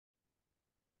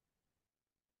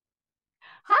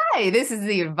Hi, this is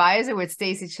the advisor with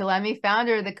Stacey Chillemi,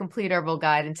 founder of the Complete Herbal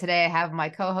Guide. And today I have my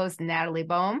co-host, Natalie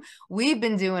Boehm. We've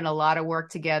been doing a lot of work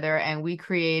together and we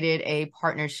created a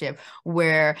partnership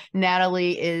where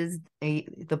Natalie is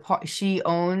she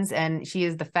owns and she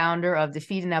is the founder of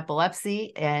Defeating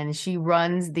Epilepsy, and she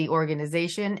runs the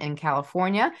organization in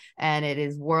California, and it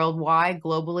is worldwide,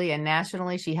 globally, and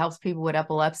nationally. She helps people with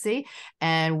epilepsy,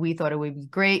 and we thought it would be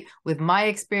great with my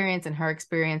experience and her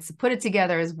experience to put it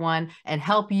together as one and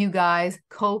help you guys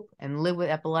cope and live with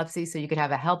epilepsy so you could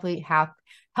have a healthy,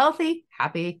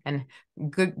 happy, and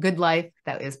good life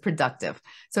that is productive.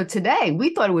 So today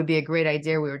we thought it would be a great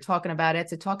idea. We were talking about it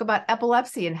to talk about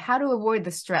epilepsy and how to avoid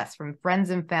the stress from friends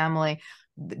and family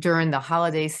during the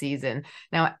holiday season.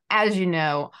 Now, as you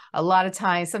know, a lot of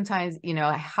times, sometimes,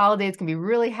 holidays can be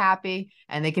really happy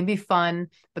and they can be fun,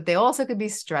 but they also could be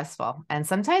stressful. And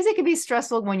sometimes it can be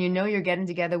stressful when you're getting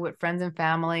together with friends and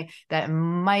family that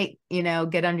might,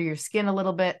 get under your skin a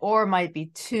little bit, or might be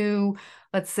too,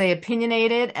 let's say,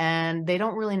 opinionated, and they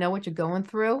don't really know what you're going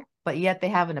through, but yet they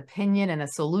have an opinion and a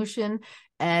solution,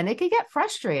 and it could get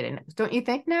frustrating. Don't you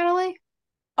think, Natalie?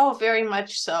 Oh, very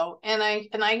much so. And I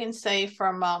can say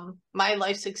from my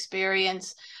life's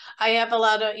experience, I have a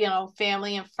lot of,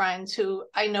 family and friends who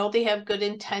I know they have good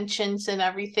intentions and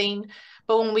everything,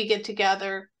 but when we get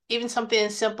together, even something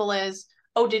as simple as,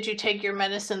 "Oh, did you take your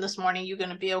medicine this morning? You're going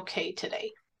to be okay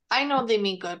today." I know they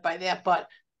mean good by that, but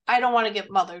I don't want to get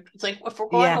mothered. It's like if we're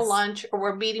going to Yes. lunch or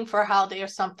we're meeting for a holiday or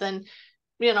something,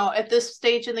 at this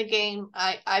stage in the game,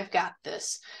 I've got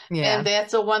this. Yeah. And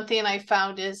that's the one thing I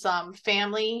found is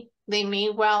family, they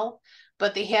mean well,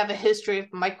 but they have a history of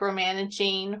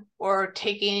micromanaging or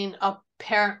taking a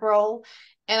parent role.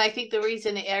 And I think the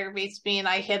reason it aggravates me and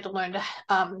I had to learn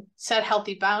to set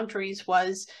healthy boundaries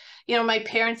was, my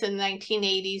parents in the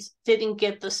 1980s didn't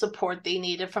get the support they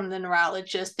needed from the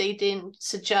neurologist. They didn't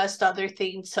suggest other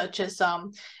things such as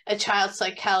a child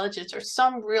psychologist or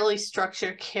some really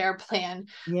structured care plan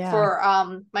Yeah.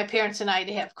 for my parents and I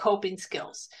to have coping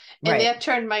skills. And Right. that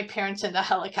turned my parents into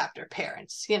helicopter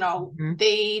parents. Mhm.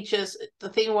 The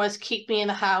thing was keep me in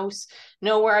the house,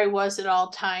 know where I was at all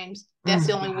times. Oh That's my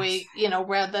the only gosh. way,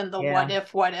 rather than the Yeah.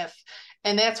 what if.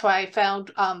 And that's why I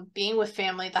found being with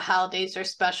family, the holidays or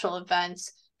special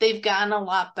events, they've gotten a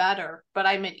lot better. But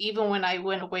I mean, even when I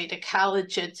went away to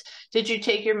college, it's, did you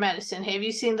take your medicine? Have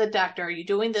you seen the doctor? Are you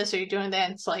doing this? Are you doing that?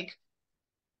 And it's like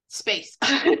space.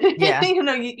 Yeah.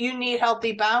 You need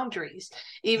healthy boundaries,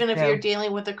 even if you're So,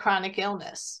 dealing with a chronic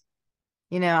illness.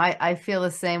 I feel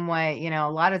the same way. A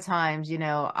lot of times,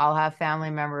 I'll have family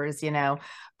members,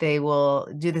 they will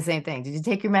do the same thing. Did you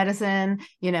take your medicine?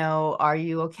 Are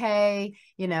you okay?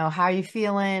 How are you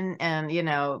feeling? And,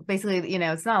 basically,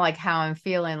 it's not like how I'm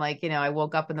feeling, like, I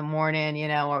woke up in the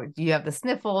morning, or do you have the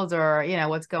sniffles, or,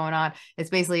 what's going on? It's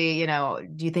basically,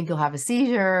 do you think you'll have a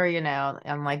seizure?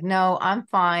 I'm like, no, I'm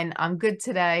fine. I'm good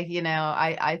today.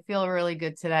 I feel really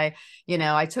good today.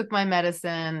 I took my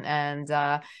medicine, and,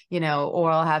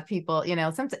 or I'll have people,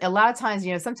 a lot of times,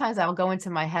 sometimes I'll go into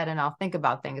my head and I'll think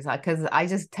about things because I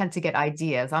just tend to get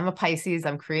ideas. I'm a Pisces,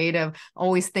 I'm creative,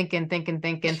 always thinking.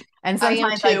 And I am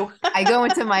sometimes too. I go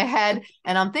into my head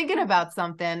and I'm thinking about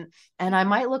something, and I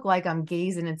might look like I'm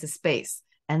gazing into space.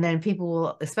 And then people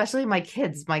will, especially my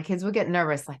kids will get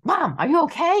nervous, like, Mom, are you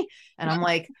okay? And I'm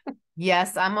like,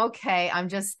 yes, I'm okay. I'm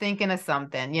just thinking of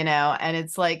something, and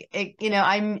it's like,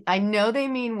 I know they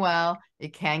mean well.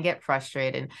 It can get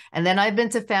frustrating. And then I've been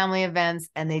to family events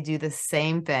and they do the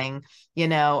same thing,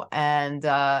 and,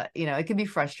 it can be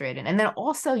frustrating. And then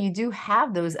also you do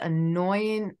have those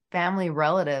annoying family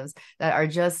relatives that are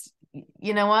just,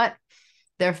 you know what?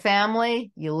 They're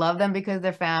family. You love them because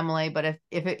they're family. But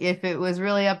if it was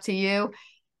really up to you,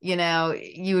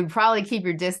 you would probably keep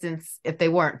your distance if they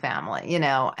weren't family,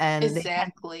 and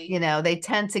Exactly. they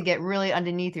tend to get really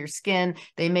underneath your skin.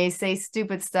 They may say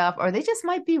stupid stuff, or they just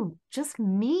might be just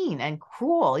mean and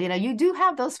cruel. You do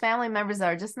have those family members that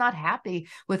are just not happy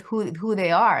with who they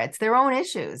are. It's their own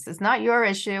issues. It's not your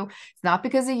issue. It's not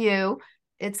because of you.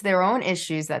 It's their own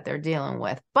issues that they're dealing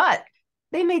with. But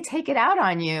they may take it out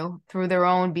on you through their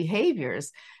own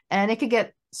behaviors, and it could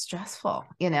get stressful.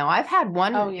 I've had Oh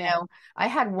one, yeah. I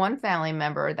had one family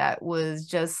member that was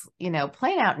just,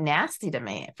 plain out nasty to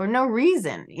me for no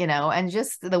reason, and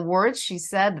just the words she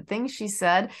said, the things she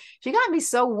said, she got me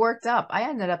so worked up. I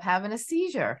ended up having a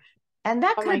seizure. And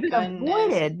that Oh could my have been goodness.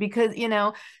 avoided because,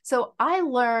 so I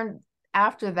learned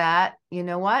after that, you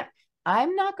know what?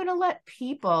 I'm not going to let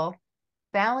people,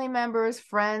 family members,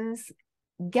 friends,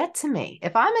 get to me.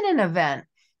 If I'm in an event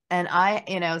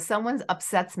and someone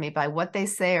upsets me by what they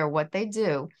say or what they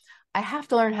do, I have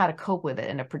to learn how to cope with it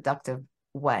in a productive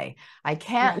way. I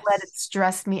can't let it Yes.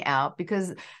 stress me out,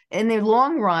 because in the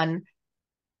long run,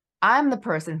 I'm the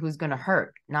person who's going to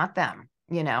hurt, not them.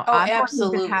 Oh, I'm the one who's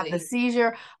going to have the absolutely.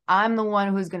 seizure. I'm the one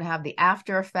who's going to have the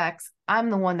after effects. I'm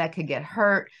the one that could get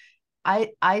hurt.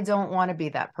 I don't want to be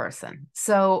that person.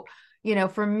 So,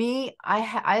 for me,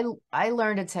 I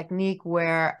learned a technique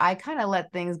where I kind of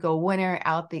let things go one ear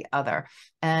out the other.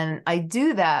 And I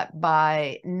do that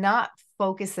by not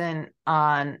focusing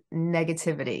on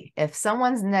negativity. If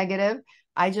someone's negative,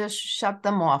 I just shut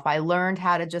them off. I learned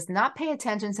how to just not pay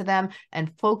attention to them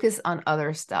and focus on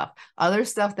other stuff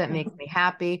that makes me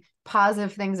happy,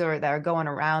 positive things that are going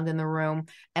around in the room.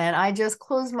 And I just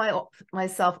close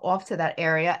myself off to that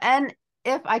area. And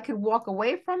if I could walk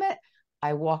away from it,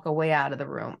 I walk away out of the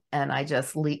room and I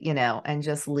just leave, and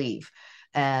just leave.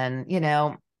 And,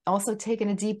 also taking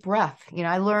a deep breath.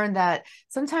 I learned that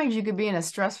sometimes you could be in a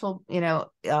stressful,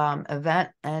 event,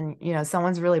 and,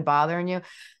 someone's really bothering you.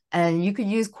 And you could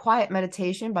use quiet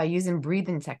meditation by using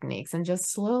breathing techniques and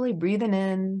just slowly breathing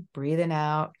in, breathing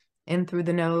out, in through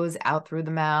the nose, out through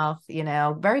the mouth,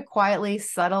 very quietly,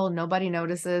 subtle, nobody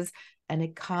notices. And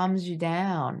it calms you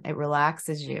down. It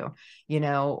relaxes you,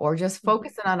 or just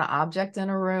focusing on an object in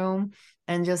a room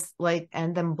and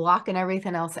and then blocking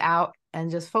everything else out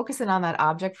and just focusing on that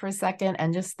object for a second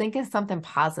and just thinking something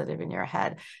positive in your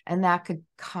head. And that could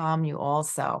calm you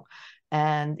also.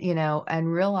 And,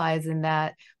 and realizing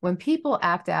that when people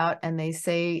act out and they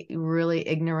say really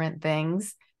ignorant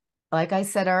things, like I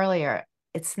said earlier,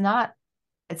 it's not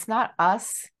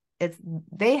us.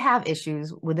 They have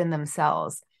issues within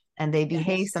themselves, and they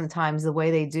behave Yes. sometimes the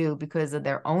way they do because of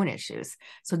their own issues.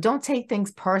 So don't take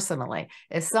things personally.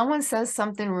 If someone says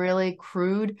something really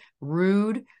crude,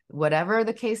 rude, whatever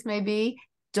the case may be,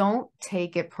 don't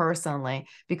take it personally,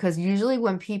 because usually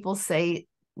when people say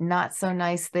not so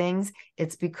nice things,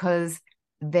 it's because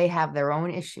they have their own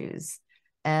issues.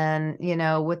 And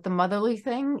with the motherly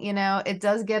thing, it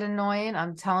does get annoying.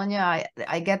 I'm telling you,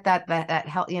 I get that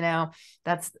help,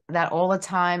 that's that all the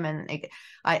time. And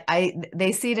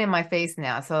they see it in my face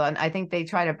now, so I think they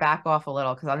try to back off a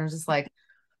little, because I'm just like,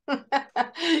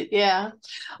 Yeah.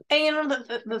 And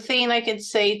the thing I could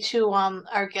say to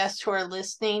our guests who are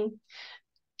listening,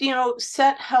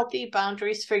 set healthy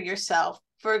boundaries for yourself.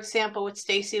 For example, what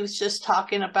Stacey was just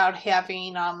talking about,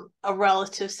 having a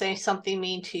relative say something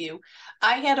mean to you.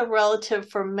 I had a relative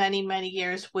for many, many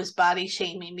years was body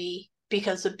shaming me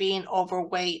because of being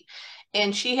overweight.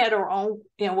 And she had her own,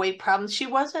 weight problems. She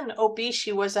wasn't obese,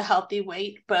 she was a healthy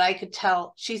weight, but I could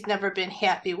tell she's never been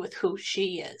happy with who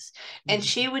she is. And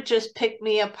she would just pick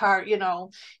me apart,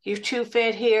 you're too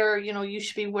fat here, you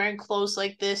should be wearing clothes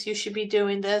like this, you should be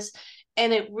doing this.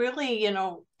 And it really,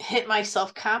 hit my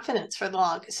self-confidence for the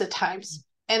longest of times.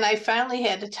 And I finally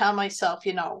had to tell myself,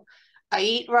 I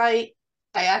eat right,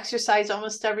 I exercise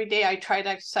almost every day. I try to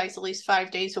exercise at least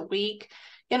 5 days a week.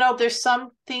 There's some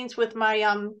things with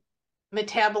my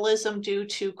metabolism due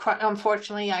to,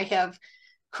 unfortunately, I have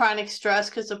chronic stress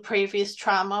because of previous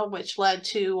trauma, which led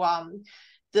to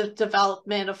the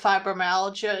development of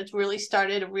fibromyalgia. It really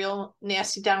started a real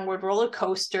nasty downward roller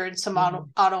coaster and some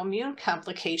autoimmune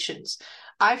complications.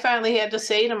 I finally had to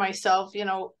say to myself,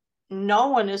 no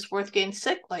one is worth getting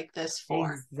sick like this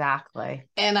for. exactly.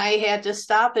 And I had to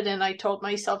stop it. And I told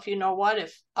myself, you know what,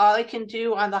 if all I can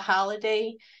do on the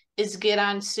holiday is get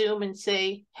on Zoom and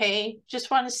say, hey, just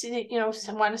want to see,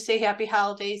 want to say happy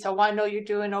holidays. I want to know you're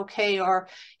doing okay. Or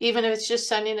even if it's just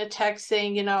sending a text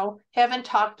saying, haven't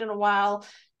talked in a while,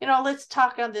 let's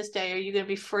talk on this day. Are you going to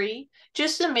be free?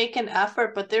 Just to make an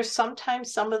effort. But there's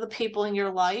sometimes some of the people in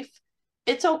your life,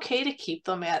 it's okay to keep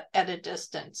them at a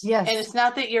distance. Yes. And it's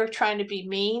not that you're trying to be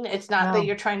mean. It's not that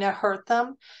you're trying to hurt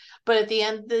them. But at the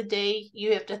end of the day,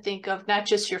 you have to think of not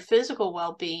just your physical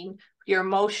well-being, your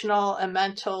emotional and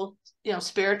mental,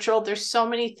 spiritual. There's so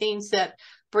many things that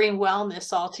bring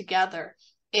wellness all together.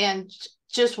 And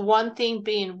just one thing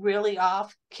being really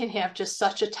off can have just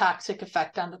such a toxic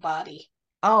effect on the body.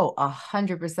 Oh,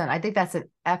 100%. I think that's an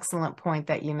excellent point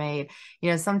that you made.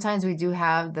 Sometimes we do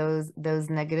have those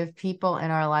negative people in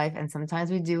our life, and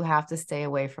sometimes we do have to stay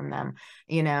away from them,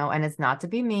 and it's not to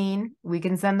be mean. We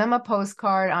can send them a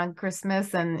postcard on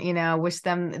Christmas and, wish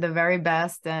them the very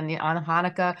best. And on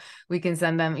Hanukkah, we can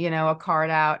send them, a card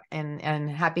out and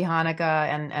happy Hanukkah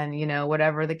and,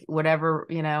 whatever,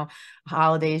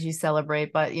 holidays you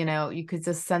celebrate. But, you could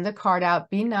just send a card out,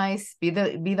 be nice, be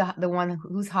the one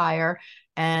who's higher,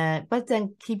 But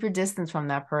then keep your distance from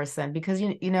that person, because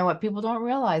you know what people don't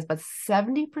realize, but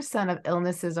 70% of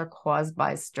illnesses are caused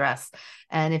by stress.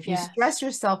 And if you stress Yes.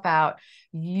 yourself out,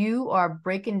 you are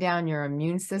breaking down your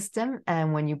immune system.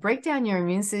 And when you break down your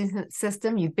immune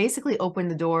system, you basically open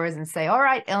the doors and say, all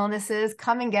right, illnesses,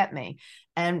 come and get me.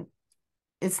 And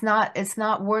it's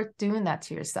not worth doing that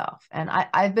to yourself. And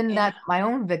I've been Yeah. that my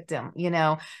own victim,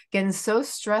 getting so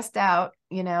stressed out,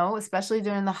 especially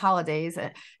during the holidays,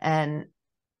 and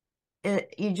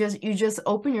you just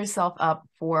open yourself up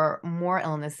for more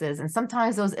illnesses. And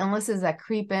sometimes those illnesses that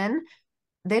creep in,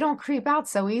 they don't creep out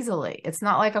so easily. It's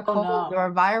not like a Oh cold no. or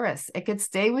a virus. It could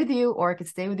stay with you, or it could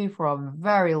stay with you for a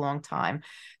very long time.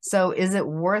 So is it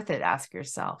worth it? Ask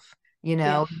yourself.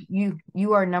 Yeah.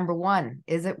 You are number one.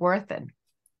 Is it worth it?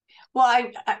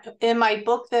 Well, in my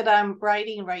book that I'm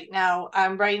writing right now,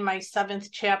 I'm writing my 7th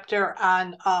chapter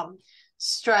on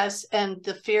stress and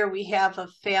the fear we have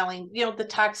of failing, the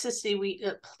toxicity we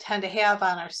tend to have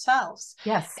on ourselves.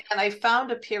 Yes. And I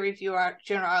found a peer review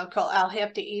journal article. I'll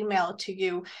have to email it to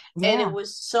you. And it Yeah.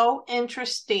 was so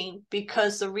interesting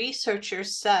because the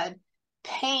researchers said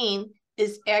pain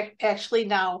is actually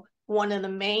now one of the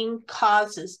main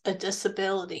causes of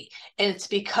disability. And it's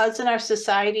because in our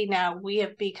society now, we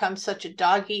have become such a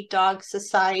dog eat dog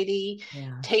society,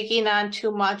 Yeah. taking on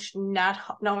too much, not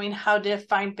knowing how to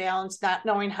find balance, not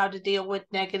knowing how to deal with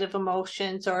negative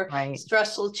emotions or Right.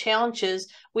 stressful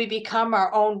challenges. We become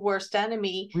our own worst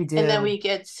enemy. We And then do. we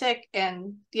get sick.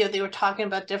 And, they were talking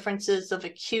about differences of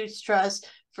acute stress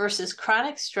versus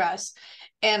chronic stress.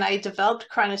 And I developed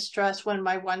chronic stress when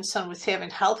my one son was having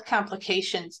health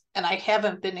complications, and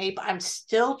I'm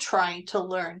still trying to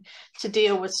learn to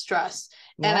deal with stress.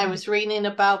 And I Yeah. was reading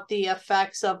about the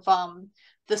effects of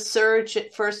the surge.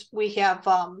 At first, we have,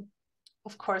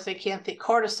 of course, I can't think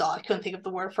cortisol. I couldn't think of the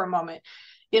word for a moment.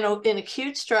 In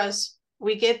acute stress,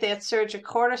 we get that surge of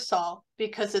cortisol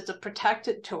because it's a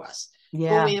protectant to us. When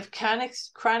Yeah. we have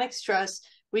chronic stress,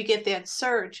 we get that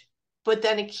surge, but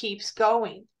then it keeps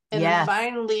going. And then Yes.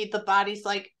 finally, the body's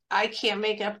like, I can't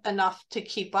make up enough to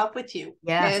keep up with you.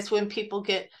 And Yes. it's when people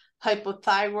get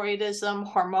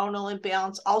hypothyroidism, hormonal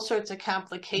imbalance, all sorts of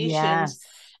complications. Yes.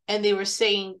 And they were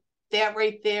saying that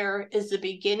right there is the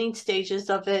beginning stages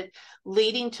of it,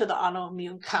 leading to the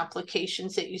autoimmune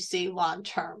complications that you see long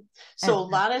term. So a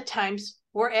And lot of times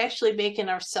we're actually making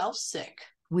ourselves sick.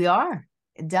 we are.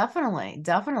 Definitely.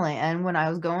 Definitely. And when I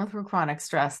was going through chronic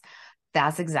stress,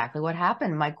 that's exactly what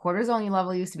happened. My cortisol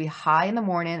level used to be high in the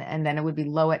morning, and then it would be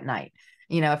low at night.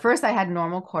 At first I had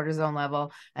normal cortisol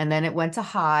level, and then it went to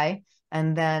high.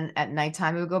 And then at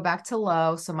nighttime, it would go back to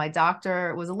low. So my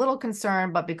doctor was a little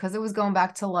concerned, but because it was going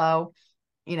back to low,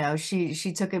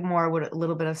 she took it more with a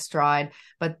little bit of stride.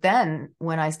 But then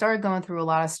when I started going through a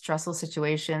lot of stressful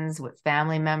situations with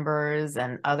family members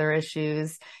and other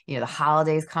issues, the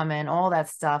holidays come in, all that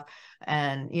stuff.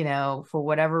 And, for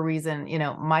whatever reason,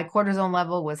 my cortisone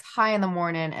level was high in the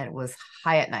morning and it was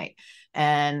high at night.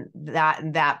 And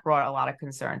that brought a lot of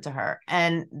concern to her.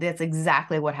 And that's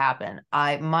exactly what happened.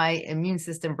 My immune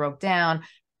system broke down.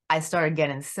 I started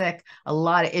getting sick. A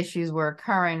lot of issues were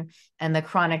occurring, and the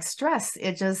chronic stress,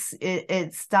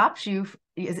 it stops you.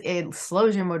 It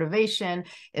slows your motivation.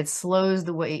 It slows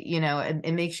the way,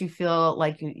 it makes you feel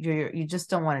like you just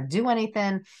don't want to do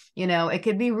anything. It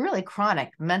could be really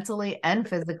chronic mentally and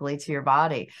physically to your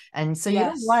body. And so you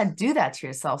don't want Yes. to do that to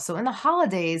yourself. So in the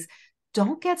holidays,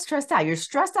 don't get stressed out. You're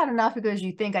stressed out enough because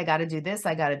you think, I got to do this,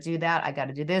 I got to do that, I got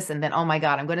to do this. And then, oh my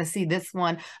God, I'm going to see this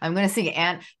one. I'm going to see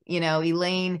Aunt,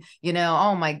 Elaine,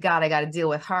 oh my God, I got to deal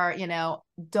with her.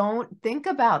 Don't think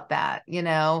about that.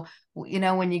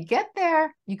 When you get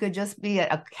there, you could just be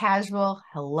a casual,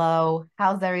 hello,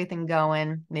 how's everything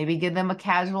going? Maybe give them a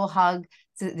casual hug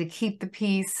to keep the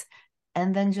peace,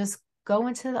 and then just go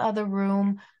into the other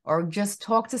room or just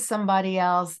talk to somebody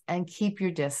else and keep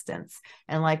your distance.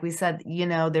 And like we said,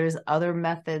 there's other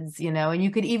methods, and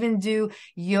you could even do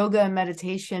yoga and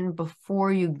meditation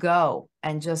before you go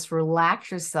and just relax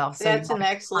yourself. So you're That's an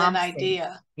excellent calm state,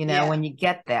 idea. Yeah. when you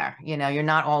get there, you're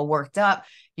not all worked up,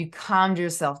 you calmed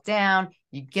yourself down,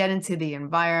 you get into the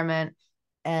environment,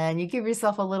 and you give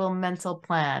yourself a little mental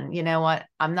plan. You know what?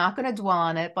 I'm not going to dwell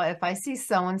on it, but if I see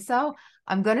so-and-so,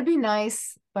 I'm going to be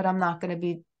nice, but I'm not going to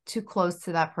be too close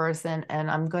to that person. And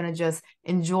I'm going to just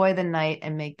enjoy the night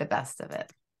and make the best of it.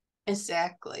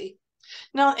 Exactly.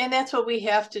 No, and that's what we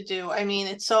have to do. I mean,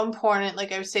 it's so important,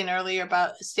 like I was saying earlier,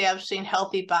 about establishing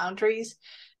healthy boundaries.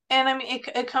 And I mean,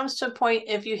 it comes to a point,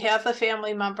 if you have a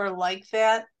family member like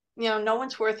that, no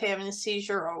one's worth having a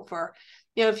seizure over.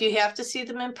 You know, if you have to see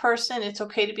them in person, it's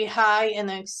okay to be hi and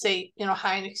then say, you know,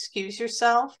 hi and excuse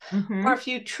yourself. Or Mm-hmm. if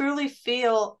you truly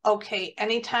feel, okay,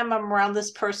 anytime I'm around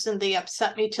this person, they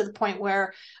upset me to the point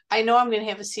where I know I'm going to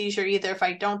have a seizure, either if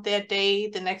I don't that day,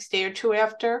 the next day or two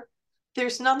after.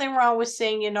 There's nothing wrong with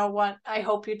saying, you know what, I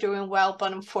hope you're doing well,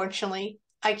 but unfortunately,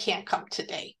 I can't come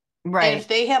today. And if Right.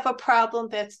 they have a problem,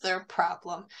 that's their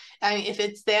problem. I mean, if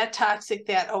it's that toxic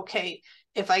that, okay,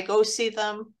 if I go see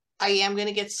them, I am going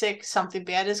to get sick, something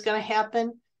bad is going to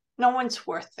happen. No one's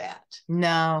worth that.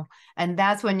 No. And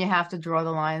that's when you have to draw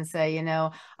the line and say,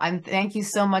 I'm thank you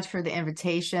so much for the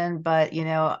invitation, but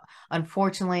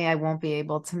unfortunately I won't be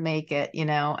able to make it,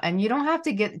 and you don't have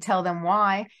to tell them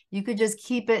why. You could just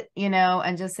keep it,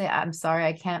 and just say, I'm sorry,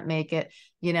 I can't make it,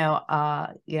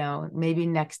 maybe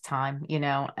next time,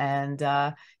 and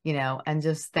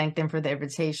just thank them for the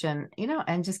invitation,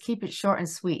 and just keep it short and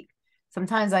sweet.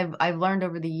 Sometimes I've learned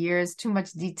over the years, too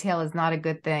much detail is not a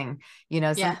good thing.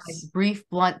 Sometimes Yes. brief,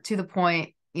 blunt, to the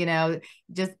point,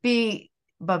 just be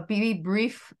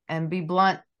brief and be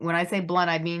blunt. When I say blunt,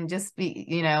 I mean just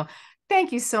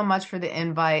thank you so much for the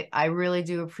invite. I really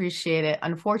do appreciate it.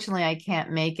 Unfortunately, I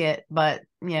can't make it, but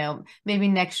maybe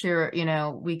next year,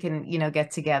 we can,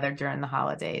 get together during the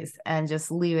holidays, and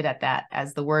just leave it at that,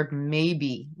 as the word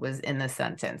maybe was in the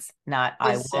sentence, not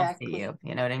I will see Exactly. you.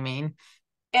 You know what I mean?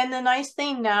 And the nice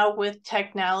thing now with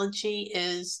technology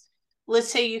is, let's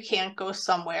say you can't go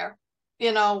somewhere.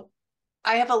 You know,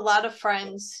 I have a lot of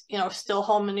friends, you know, still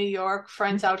home in New York,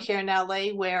 friends out here in LA,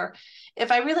 where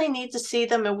if I really need to see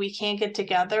them and we can't get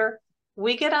together,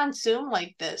 we get on Zoom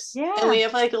like this and we Yeah,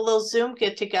 have like a little Zoom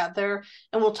get together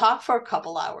and we'll talk for a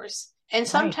couple hours. And right.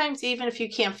 sometimes, even if you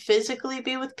can't physically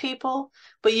be with people,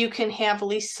 but you can have at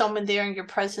least someone there in your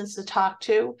presence to talk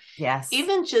to, Yes.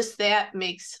 even just that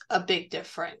makes a big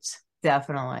difference.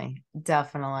 Definitely,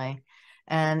 definitely.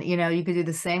 And you could do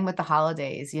the same with the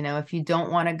holidays. If you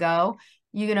don't want to go,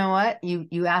 you know what?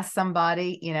 You ask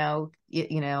somebody, can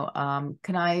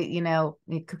I,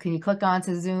 can you click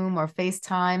onto Zoom or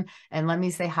FaceTime and let me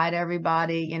say hi to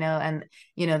everybody, and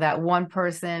that one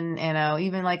person,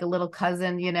 even like a little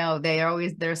cousin,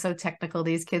 they're so technical,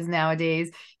 these kids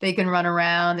nowadays. They can run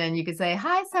around and you could say,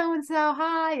 hi, so and so,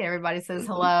 hi. Everybody says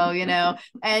hello,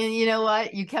 and you know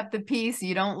what? You kept the peace.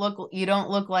 You don't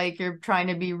look like you're trying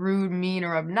to be rude, mean,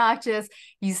 or obnoxious.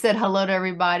 You said hello to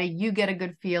everybody. You get a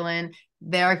good feeling.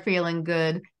 They're feeling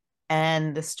good,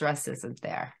 and the stress isn't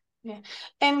there. Yeah.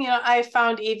 And you know, I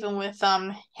found even with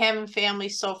having family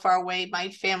so far away, my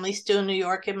family's still in New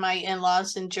York and my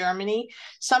in-laws in Germany,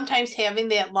 sometimes having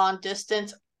that long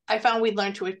distance, I found we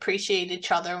learned to appreciate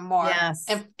each other more Yes.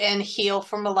 and heal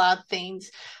from a lot of things.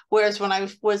 Whereas when I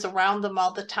was around them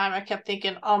all the time, I kept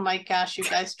thinking, "Oh my gosh, you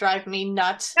guys drive me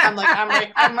nuts." I'm like,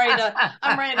 I'm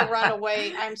ready to run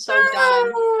away. I'm so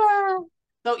done.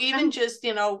 So even just,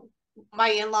 you know, my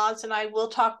in-laws and I will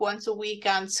talk once a week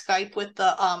on Skype with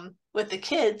the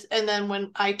kids. And then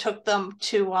when I took them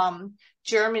to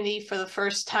Germany for the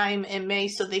first time in May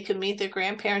so they could meet their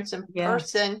grandparents in Yeah.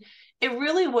 person, it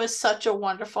really was such a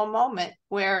wonderful moment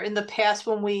where in the past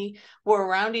when we were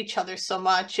around each other so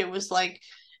much, it was like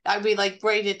I'd be like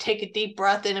ready to take a deep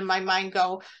breath and in my mind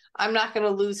go, I'm not going to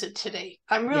lose it today.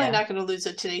 I'm really Yeah. not going to lose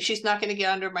it today. She's not going to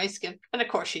get under my skin. And of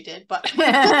course she did, but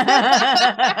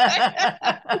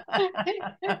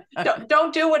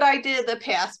don't do what I did in the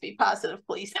past. Be positive,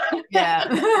 please. Yeah.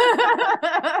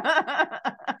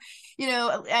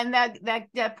 And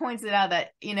that points it out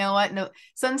that, what, no,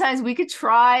 sometimes we could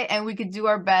try and we could do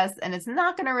our best and it's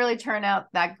not going to really turn out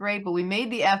that great, but we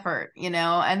made the effort, and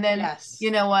then, Yes.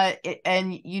 you know what, as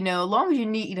long as you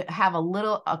need to have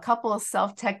a couple of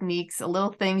self techniques, a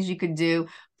little things you could do,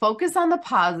 focus on the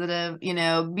positive,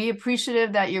 be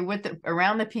appreciative that you're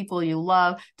around the people you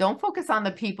love. Don't focus on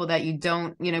the people that you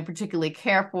don't, particularly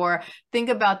care for. Think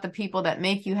about the people that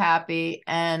make you happy.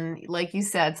 And like you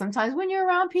said, sometimes when you're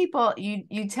around people,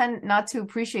 you tend not to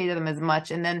appreciate them as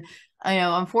much. And then,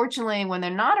 unfortunately, when they're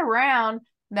not around,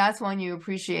 that's when you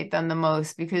appreciate them the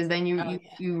most, because then you Oh you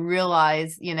yeah. you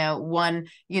realize,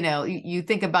 you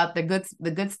think about the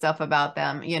good stuff about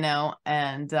them,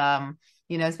 and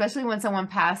especially when someone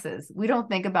passes, we don't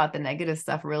think about the negative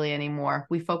stuff really anymore.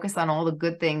 We focus on all the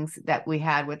good things that we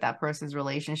had with that person's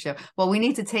relationship. Well, we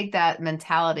need to take that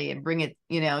mentality and bring it,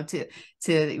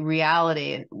 to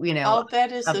reality, and, Oh,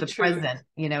 that is of the the truth. present.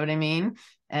 You know what I mean?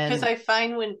 Because And I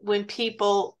find when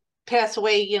people pass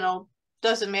away, you know,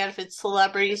 doesn't matter if it's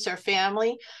celebrities or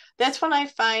family, that's when I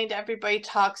find everybody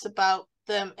talks about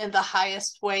them in the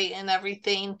highest way and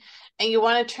everything. And you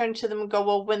want to turn to them and go,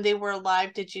 well, when they were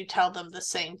alive, did you tell them the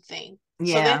same thing?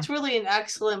 So yeah, that's really an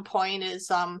excellent point is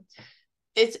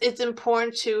it's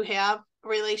important to have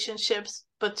relationships,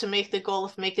 but to make the goal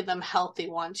of making them healthy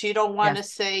ones. You don't want to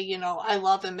Yes. say, you know, I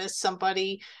love and miss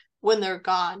somebody when they're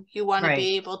gone. You want to Right.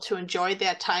 be able to enjoy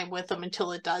that time with them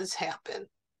until it does happen.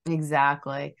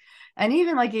 Exactly. And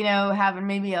even like, having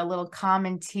maybe a little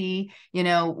common tea,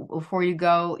 before you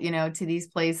go, to these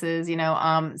places,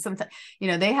 sometimes,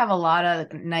 they have a lot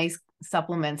of nice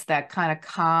supplements that kind of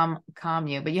calm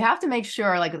you, but you have to make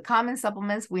sure, like the common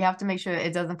supplements, we have to make sure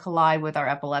it doesn't collide with our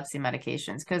epilepsy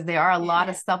medications, because there are a lot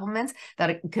of Yeah. supplements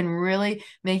that can really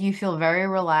make you feel very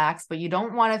relaxed, but you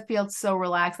don't want to feel so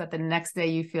relaxed that the next day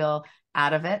you feel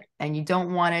out of it, and you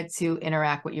don't want it to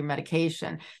interact with your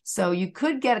medication. So you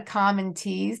could get a common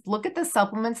teas. Look at the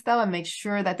supplements though, and make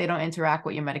sure that they don't interact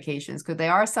with your medications, because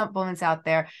there are supplements out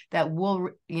there that will,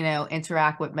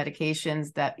 interact with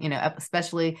medications that,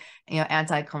 especially,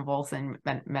 anticonvulsant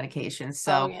medications.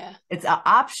 Oh So yeah. it's an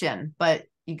option, but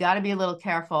you got to be a little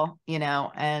careful,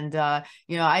 and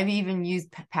I've even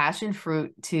used passion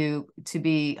fruit to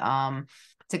be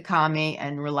to calm me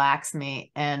and relax me.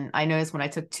 And I noticed when I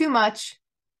took too much,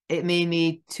 it made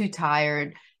me too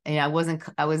tired. And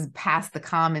I was past the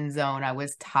common zone. I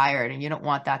was tired, and you don't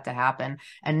want that to happen.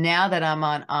 And now that I'm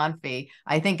on Onfi,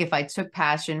 I think if I took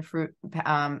passion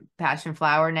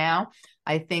flower now,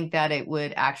 I think that it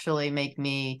would actually make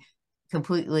me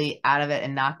completely out of it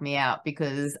and knock me out,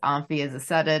 because Onfi is a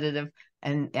sedative,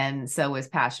 and so is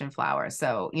passion flower.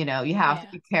 So, you have to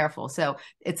Yeah. be careful. So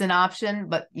it's an option,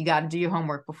 but you got to do your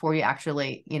homework before you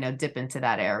actually, dip into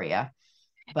that area.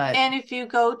 But And if you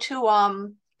go to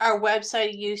our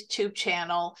website, YouTube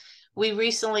channel, we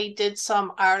recently did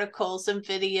some articles and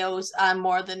videos on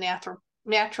more the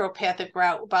naturopathic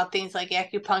route about things like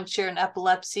acupuncture and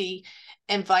epilepsy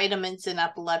and vitamins in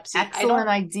epilepsy. excellent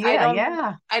I idea. don't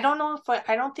Yeah. I don't know if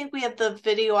I don't think we have the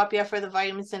video up yet for the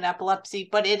vitamins in epilepsy,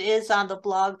 but it is on the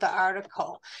blog, the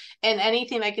article. And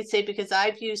anything I could say, because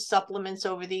I've used supplements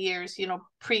over the years, you know,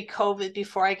 pre-COVID,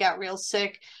 before I got real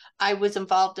sick, I was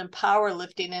involved in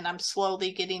powerlifting, and I'm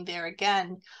slowly getting there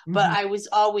again. But Hmm. I was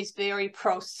always very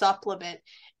pro supplement.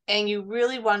 And you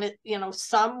really want to, you know,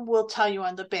 some will tell you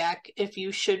on the back if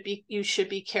you should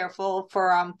be careful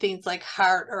for things like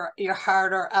heart or your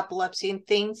heart or epilepsy and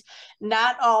things.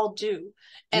 Not all do.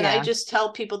 And I Yeah. just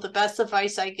tell people the best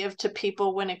advice I give to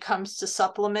people when it comes to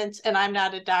supplements, and I'm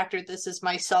not a doctor, this is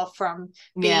myself from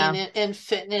being Yeah. in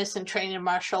fitness and training in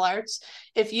martial arts.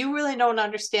 If you really don't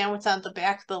understand what's on the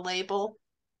back of the label,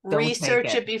 Don't take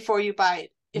research it. it before you buy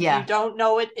it. If you Yeah. don't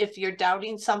know it, if you're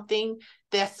doubting something,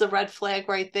 that's the red flag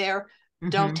right there.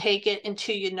 Don't Hmm. take it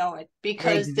until you know it,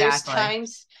 because there's Exactly.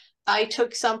 times I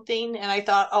took something and I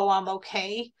thought, oh, I'm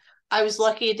okay. I was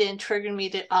lucky it didn't trigger me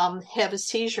to have a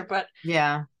seizure, but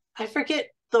Yeah. I forget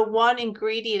the one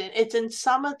ingredient. It's in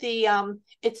some of the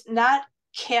it's not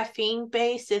caffeine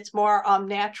based, it's more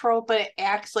natural, but it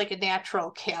acts like a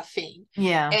natural caffeine.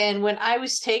 Yeah. And when I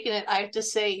was taking it, I have to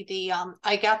say the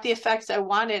I got the effects I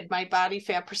wanted. My body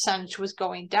fat percentage was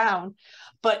going down,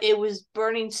 but it was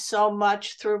burning so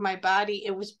much through my body.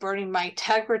 It was burning my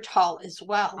tegretol as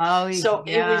well. Oh, So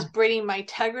it was yeah. bringing my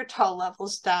tegretol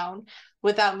levels down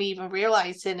without me even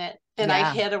realizing it. And I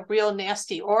Yeah. had a real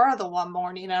nasty aura the one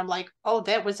morning. And I'm like, oh,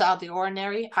 that was out of the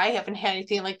ordinary. I haven't had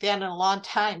anything like that in a long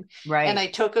time. And Right. I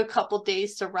took a couple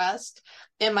days to rest.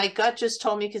 And my gut just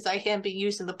told me, because I hadn't been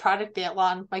using the product that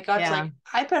long, my gut's Yeah. like,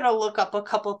 I better look up a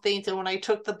couple things. And when I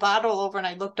took the bottle over and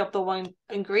I looked up the one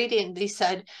ingredient, they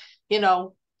said, you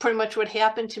know, pretty much what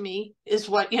happened to me is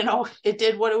what, you know, it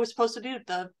did what it was supposed to do.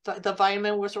 The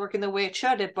vitamin was working the way it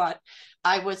should, but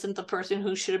I wasn't the person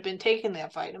who should have been taking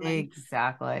that vitamin.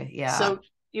 Exactly. Yeah. So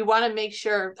you want to make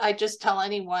sure, I just tell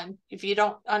anyone, if you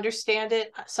don't understand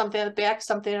it, something at the back,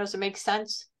 something doesn't make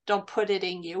sense, don't put it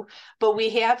in you. But we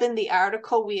have in the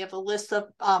article, we have a list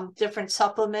of different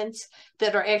supplements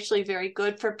that are actually very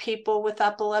good for people with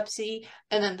epilepsy.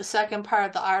 And then the second part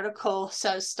of the article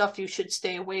says stuff you should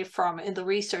stay away from in the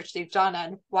research they've done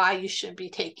on why you shouldn't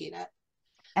be taking it.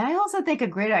 And I also think a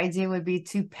great idea would be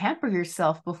to pamper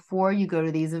yourself before you go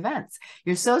to these events.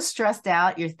 You're so stressed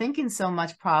out, you're thinking so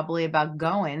much probably about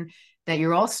going that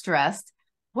you're all stressed.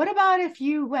 What about if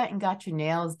you went and got your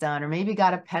nails done, or maybe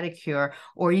got a pedicure,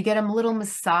 or you get a little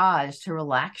massage to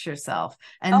relax yourself?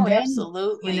 And Oh, then,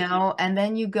 absolutely. and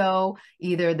then you go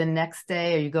either the next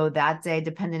day or you go that day,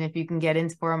 depending if you can get in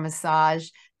for a massage.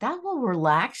 That will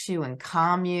relax you and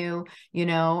calm you,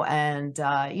 and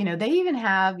they even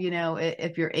have,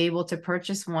 if you're able to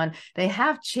purchase one, they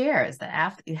have chairs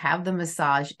that have the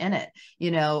massage in it,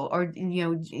 or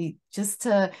just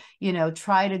to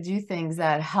try to do things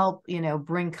that help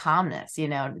bring calmness,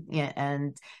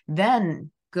 and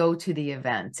then go to the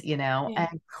event, Yeah.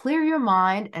 and clear your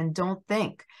mind and don't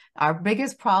think. Our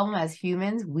biggest problem as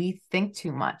humans, we think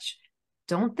too much.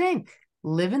 Don't think.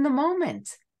 Live in the moment.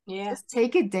 Yeah. Just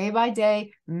take it day by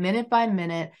day, minute by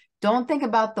minute. Don't think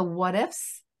about the what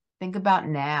ifs. Think about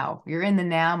now. You're in the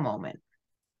now moment.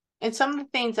 And some of the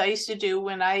things I used to do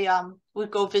when I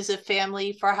would go visit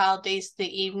family for holidays in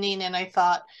the evening, and I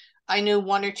thought I knew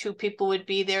one or two people would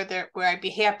be there where I'd be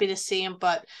happy to see them,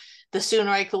 but the sooner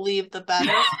I could leave, the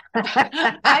better.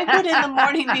 I would in the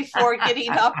morning before getting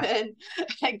up and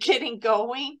getting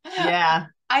going. Yeah.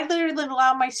 I literally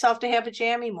allow myself to have a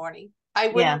jammy morning. I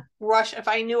Yeah. wouldn't rush if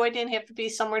I knew I didn't have to be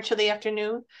somewhere till the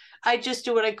afternoon. I just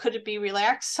do what I could to be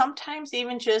relaxed. Sometimes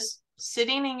even just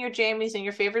sitting in your jammies in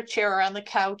your favorite chair or on the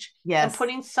couch and Yes.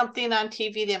 putting something on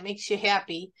TV that makes you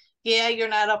happy. Yeah, you're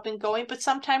not up and going, but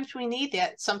sometimes we need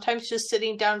that. Sometimes just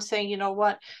sitting down and saying, you know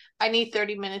what, I need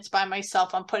 30 minutes by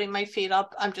myself. I'm putting my feet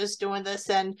up. I'm just doing this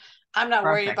and I'm not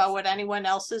worried Perfect. about what anyone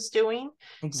else is doing.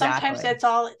 Sometimes Exactly. that's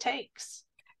all it takes.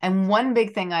 And one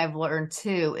big thing I've learned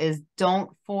too is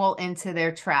don't fall into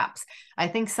their traps. I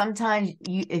think sometimes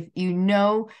if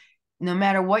no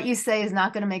matter what you say is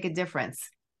not going to make a difference,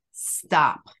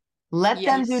 stop. Let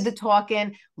them do the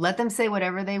talking. Let them say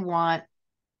whatever they want.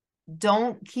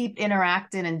 Don't keep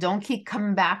interacting and don't keep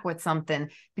coming back with something,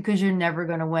 because you're never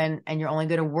going to win and you're only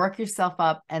going to work yourself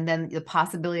up, and then the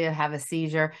possibility of have a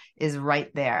seizure is right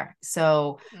there.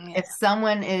 So if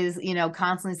someone is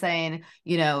constantly saying,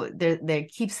 they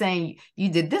keep saying you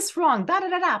did this wrong, da da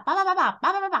da da, blah blah blah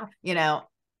blah blah blah,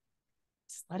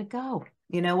 just let it go.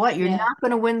 You know what, you're not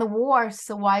going to win the war,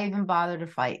 so why even bother to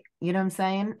fight? You know what I'm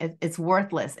saying? It's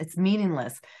worthless, it's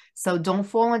meaningless. So don't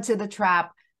fall into the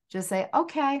trap. Just say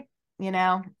okay,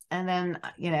 and then,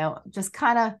 just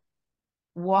kind of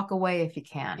walk away if you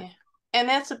can. Yeah. And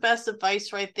that's the best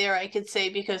advice right there, I could say,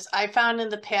 because I found in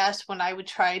the past when I would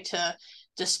try to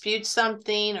dispute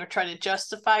something or try to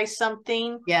justify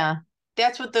something,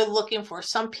 that's what they're looking for.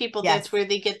 Some people, that's where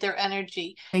they get their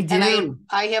energy. They do. And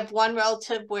I have one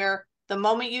relative where the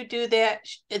moment you do that,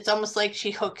 it's almost like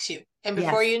she hooks you. And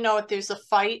before you know it, there's a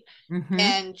fight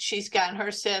and she's gotten her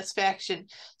satisfaction.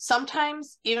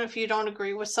 Sometimes, even if you don't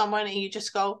agree with someone and you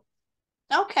just go,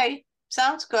 okay,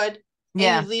 sounds good,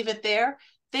 and you leave it there,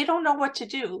 they don't know what to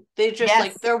do. They're just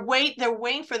like, they're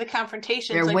waiting for the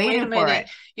confrontation. It's like, wait a minute,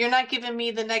 you're not giving me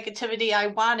the negativity I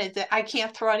wanted. That I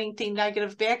can't throw anything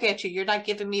negative back at you. You're not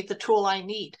giving me the tool I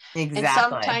need. Exactly. And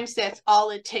sometimes that's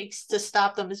all it takes to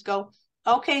stop them is go,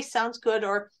 okay, sounds good,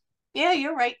 or yeah,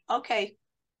 you're right, okay,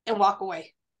 and walk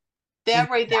away.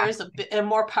 That right there is a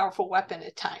more powerful weapon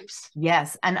at times.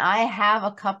 Yes. And I have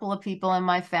a couple of people in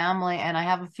my family, and I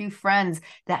have a few friends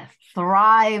that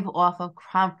thrive off of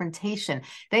confrontation.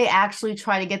 They actually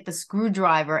try to get the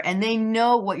screwdriver, and they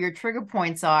know what your trigger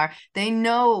points are. They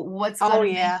know what's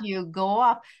going to make you go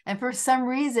off. And for some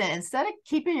reason, instead of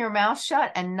keeping your mouth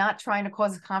shut and not trying to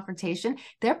cause a confrontation,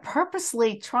 they're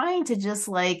purposely trying to just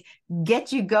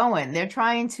get you going. They're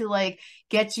trying to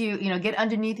get you, get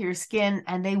underneath your skin,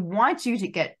 and they want you to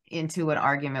get into an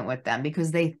argument with them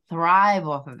because they thrive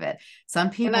off of it. Some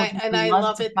people I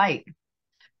love to fight.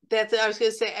 That's what I was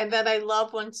going to say. And then I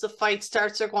love once the fight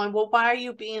starts, they're going, well, why are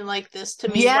you being like this to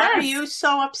me? Why are you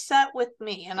so upset with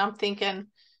me? And I'm thinking,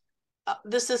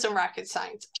 this isn't rocket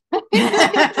science.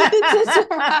 This isn't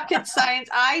rocket science.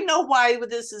 I know why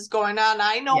this is going on.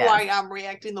 I know why I'm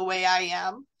reacting the way I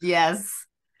am. Yes.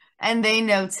 And they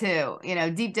know too,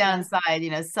 deep down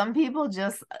inside, some people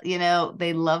just,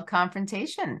 they love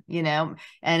confrontation, and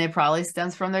it probably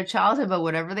stems from their childhood, but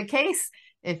whatever the case,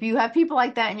 if you have people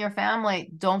like that in your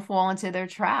family, don't fall into their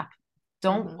trap.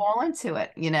 Don't fall into it.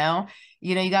 You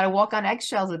got to walk on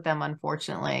eggshells with them,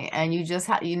 unfortunately. And you just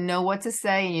you know what to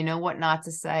say and you know what not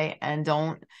to say, and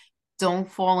don't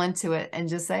fall into it, and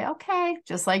just say, okay,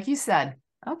 just like you said,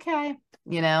 okay,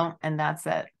 and that's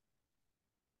it.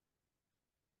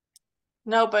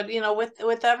 No, but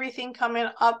with everything coming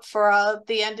up for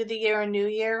the end of the year and New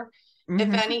Year,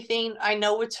 if anything, I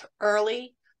know it's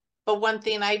early, but one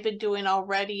thing I've been doing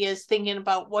already is thinking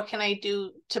about what can I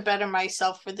do to better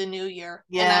myself for the new year.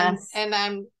 Yes. And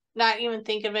I'm not even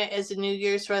thinking of it as a New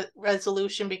Year's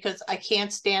resolution, because I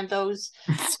can't stand those,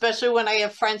 especially when I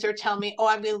have friends who are telling me, oh,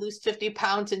 I'm going to lose 50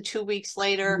 pounds, and 2 weeks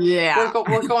later,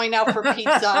 we're going out for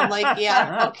pizza. I'm like,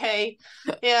 yeah, okay.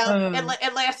 Yeah,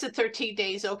 it lasted 13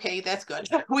 days. Okay, that's good.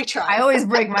 We try. I always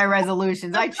break my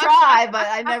resolutions. I try, but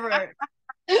I never...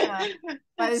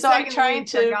 So I'm trying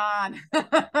to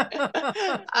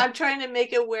I'm trying to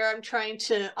make it where I'm trying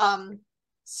to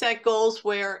set goals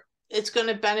where it's going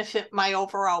to benefit my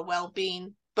overall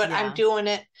well-being, but I'm doing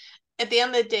it at the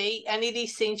end of the day, any of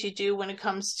these things you do when it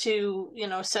comes to,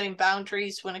 setting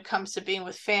boundaries, when it comes to being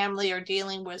with family or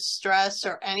dealing with stress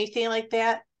or anything like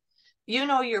that,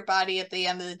 your body at the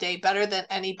end of the day better than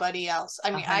anybody else.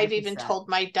 I mean, 100%. I've even told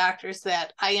my doctors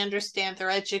that I understand they're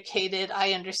educated.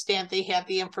 I understand they have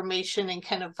the information and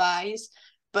can advise.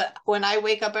 But when I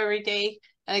wake up every day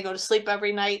and I go to sleep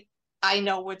every night, I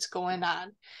know what's going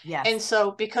on. Yes. And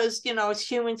so because, as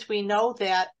humans, we know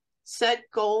that set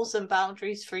goals and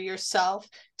boundaries for yourself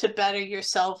to better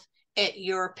yourself at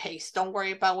your pace. Don't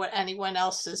worry about what anyone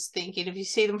else is thinking. If you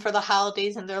see them for the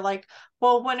holidays and they're like,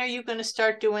 well, when are you going to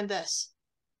start doing this?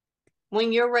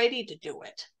 When you're ready to do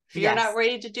it. If you're not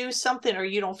ready to do something or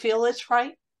you don't feel it's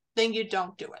right, then you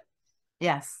don't do it.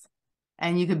 Yes.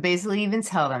 And you could basically even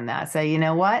tell them that. Say, you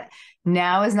know what?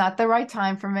 Now is not the right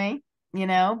time for me,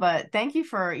 but thank you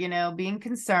for, being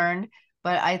concerned.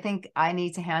 But I think I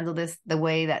need to handle this the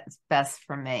way that's best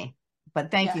for me. But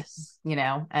thank you,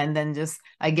 and then just,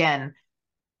 again,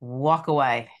 walk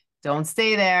away. Don't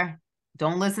stay there.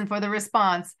 Don't listen for the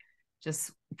response.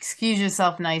 Just excuse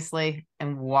yourself nicely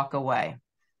and walk away.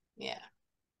 Yeah.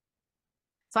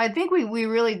 So I think we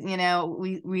really,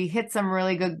 we hit some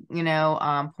really good,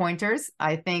 pointers.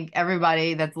 I think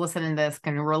everybody that's listening to this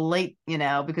can relate,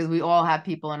 because we all have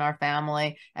people in our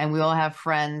family and we all have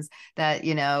friends that,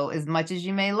 as much as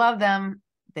you may love them,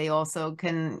 they also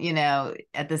can,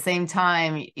 at the same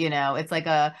time, it's like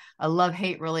a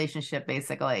love-hate relationship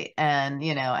basically. And,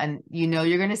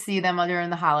 you're going to see them during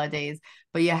the holidays,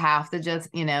 but you have to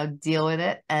just, deal with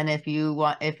it. And if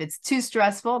it's too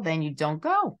stressful, then you don't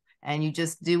go. And you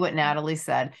just do what Natalie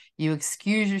said. You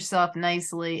excuse yourself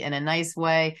nicely in a nice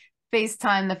way,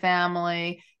 FaceTime the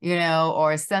family,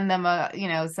 or send them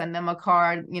a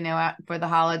card, for the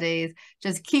holidays.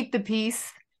 Just keep the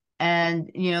peace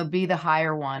and, be the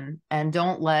higher one, and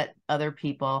don't let other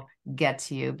people get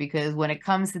to you, because when it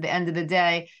comes to the end of the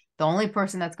day, the only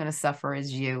person that's going to suffer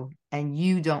is you, and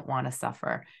you don't want to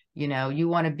suffer. You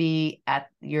want to be at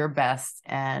your best,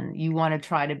 and you want to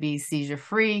try to be seizure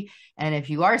free. And if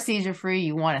you are seizure free,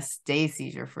 you want to stay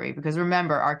seizure free, because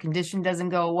remember, our condition doesn't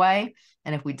go away.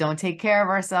 And if we don't take care of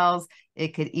ourselves,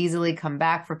 it could easily come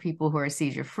back for people who are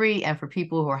seizure free. And for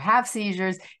people who have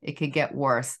seizures, it could get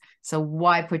worse. So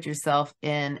why put yourself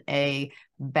in a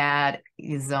bad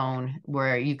zone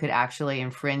where you could actually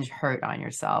hurt on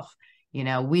yourself?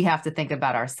 We have to think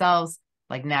about ourselves.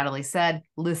 Like Natalie said,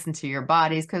 listen to your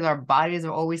bodies, because our bodies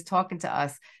are always talking to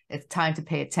us. It's time to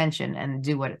pay attention and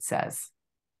do what it says.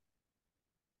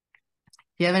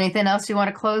 Do you have anything else you want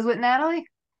to close with, Natalie?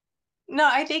 No,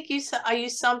 I think you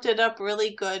summed it up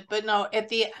really good. But no,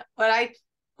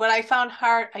 what I found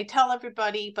hard, I tell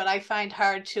everybody, but I find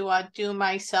hard to do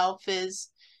myself is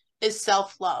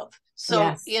self-love. So,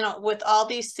 yes. With all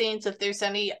these things, if there's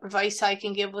any advice I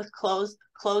can give with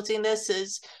closing this,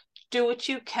 is do what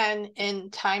you can in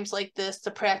times like this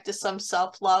to practice some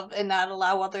self-love and not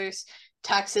allow others'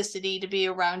 toxicity to be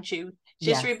around you.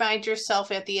 Just remind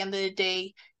yourself at the end of the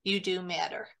day, you do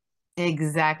matter.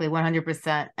 Exactly,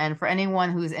 100%. And for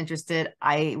anyone who's interested,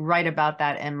 I write about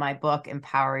that in my book,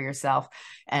 Empower Yourself.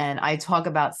 And I talk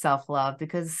about self-love,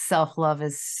 because self-love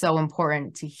is so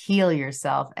important to heal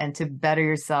yourself and to better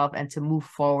yourself and to move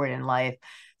forward in life.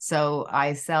 So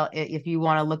if you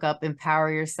want to look up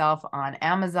Empower Yourself on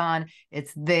Amazon,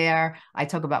 it's there. I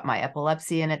talk about my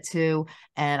epilepsy in it too.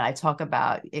 And I talk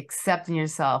about accepting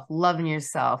yourself, loving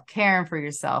yourself, caring for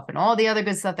yourself, and all the other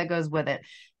good stuff that goes with it.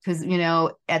 Because,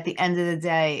 at the end of the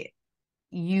day,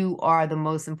 you are the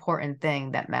most important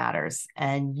thing that matters.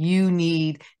 And you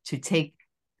need to take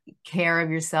care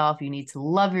of yourself. You need to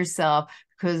love yourself,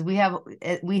 because we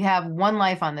have one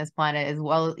life on this planet, as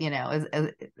well, as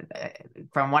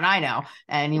from what I know,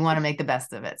 and you want to make the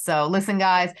best of it. So listen,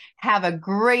 guys, have a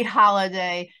great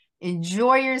holiday.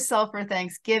 Enjoy yourself for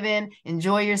Thanksgiving.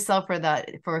 Enjoy yourself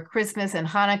for Christmas and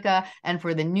Hanukkah and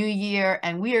for the new year.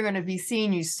 And we are going to be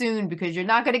seeing you soon, because you're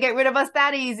not going to get rid of us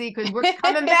that easy, because we're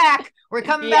coming back. We're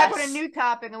coming back with a new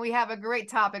topic, and we have a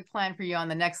great topic planned for you on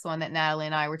the next one that Natalie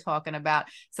and I were talking about.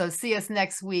 So see us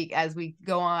next week as we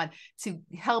go on to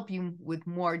help you with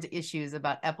more issues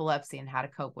about epilepsy and how to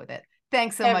cope with it.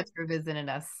 Thanks so much for visiting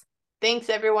us. Thanks,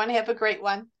 everyone. Have a great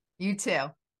one. You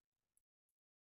too.